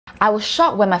I was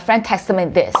shocked when my friend texted me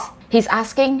this. He's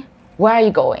asking, where are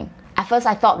you going? At first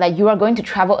I thought that you are going to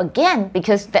travel again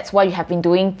because that's what you have been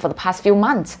doing for the past few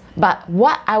months. But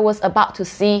what I was about to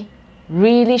see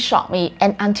really shocked me,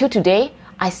 and until today,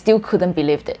 I still couldn't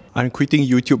believe it. I'm quitting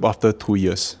YouTube after 2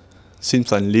 years.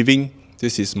 Since I'm leaving,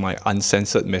 this is my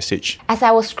uncensored message. As I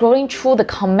was scrolling through the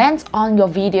comments on your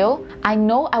video, I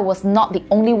know I was not the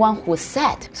only one who was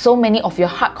sad. So many of your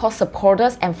hardcore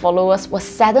supporters and followers were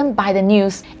saddened by the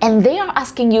news, and they are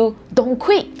asking you, don't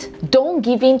quit. Don't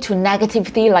give in to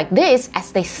negativity like this,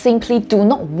 as they simply do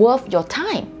not worth your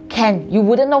time. Ken, you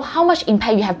wouldn't know how much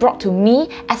impact you have brought to me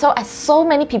as well as so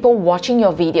many people watching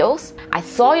your videos. I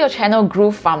saw your channel grew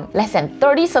from less than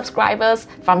 30 subscribers,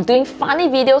 from doing funny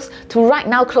videos to right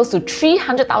now close to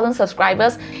 300,000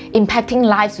 subscribers, impacting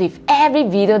lives with every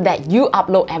video that you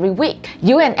upload every week.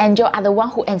 You and Angel are the one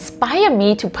who inspired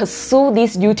me to pursue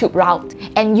this YouTube route.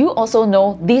 And you also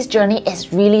know this journey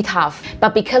is really tough.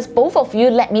 But because both of you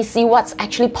let me see what's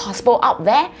actually possible out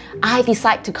there, I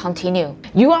decide to continue.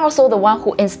 You are also the one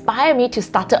who inspired me to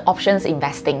start options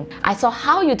investing. I saw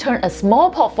how you turn a small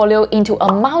portfolio into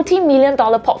a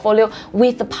multi-million-dollar portfolio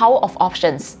with the power of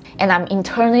options. And I'm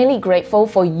internally grateful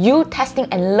for you testing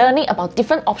and learning about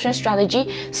different option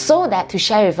strategy so that to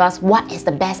share with us what is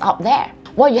the best out there.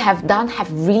 What you have done have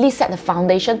really set the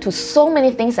foundation to so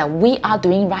many things that we are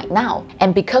doing right now.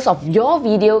 And because of your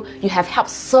video, you have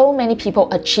helped so many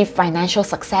people achieve financial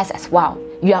success as well.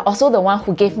 You are also the one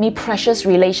who gave me precious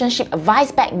relationship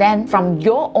advice back then from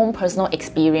your own personal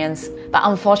experience. But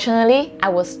unfortunately, I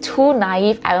was too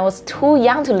naive, I was too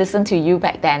young to listen to you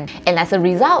back then. And as a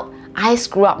result, I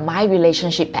screwed up my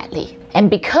relationship badly. And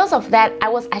because of that, I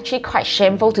was actually quite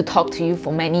shameful to talk to you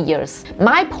for many years.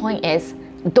 My point is,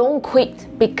 don't quit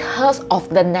because of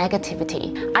the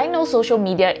negativity. I know social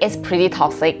media is pretty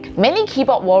toxic. Many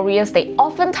keyboard warriors, they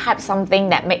often type something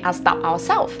that make us doubt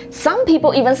ourselves. Some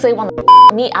people even say want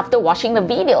to me after watching the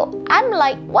video. I'm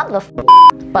like, what the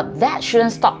But that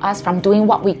shouldn't stop us from doing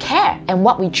what we care and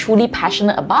what we truly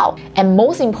passionate about. And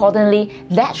most importantly,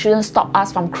 that shouldn't stop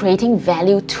us from creating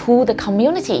value to the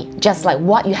community, just like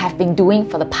what you have been doing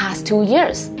for the past 2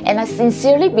 years. And I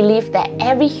sincerely believe that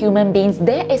every human being,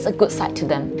 there is a good side to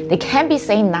them. They can be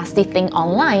saying nasty things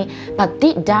online, but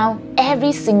deep down,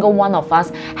 every single one of us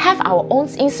have our own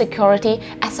insecurity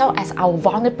as well as our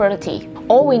vulnerability.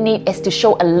 All we need is to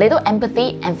show a little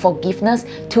empathy and forgiveness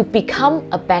to become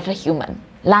a better human.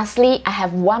 Lastly, I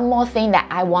have one more thing that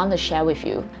I want to share with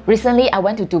you. Recently, I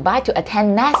went to Dubai to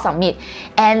attend NAS Summit,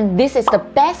 and this is the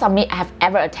best summit I have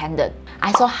ever attended.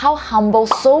 I saw how humble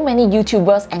so many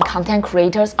YouTubers and content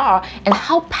creators are and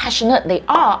how passionate they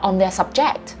are on their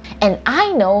subject. And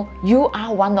I know you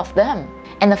are one of them.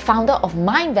 And the founder of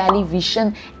Mind Valley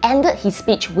Vision ended his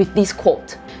speech with this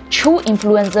quote: "True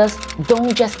influencers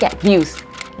don't just get views,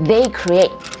 they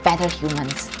create better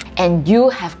humans." And you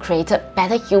have created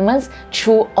better humans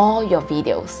through all your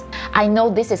videos. I know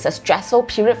this is a stressful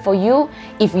period for you.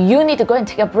 If you need to go and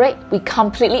take a break, we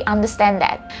completely understand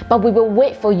that. But we will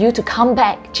wait for you to come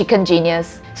back, Chicken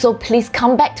Genius. So please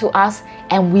come back to us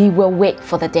and we will wait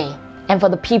for the day. And for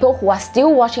the people who are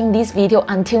still watching this video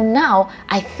until now,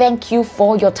 I thank you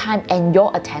for your time and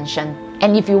your attention.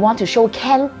 And if you want to show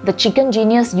Ken, the Chicken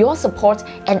Genius, your support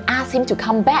and ask him to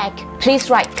come back,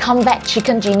 please write "Come back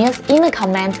Chicken Genius" in a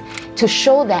comment to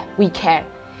show that we care.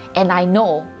 And I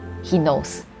know he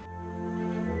knows.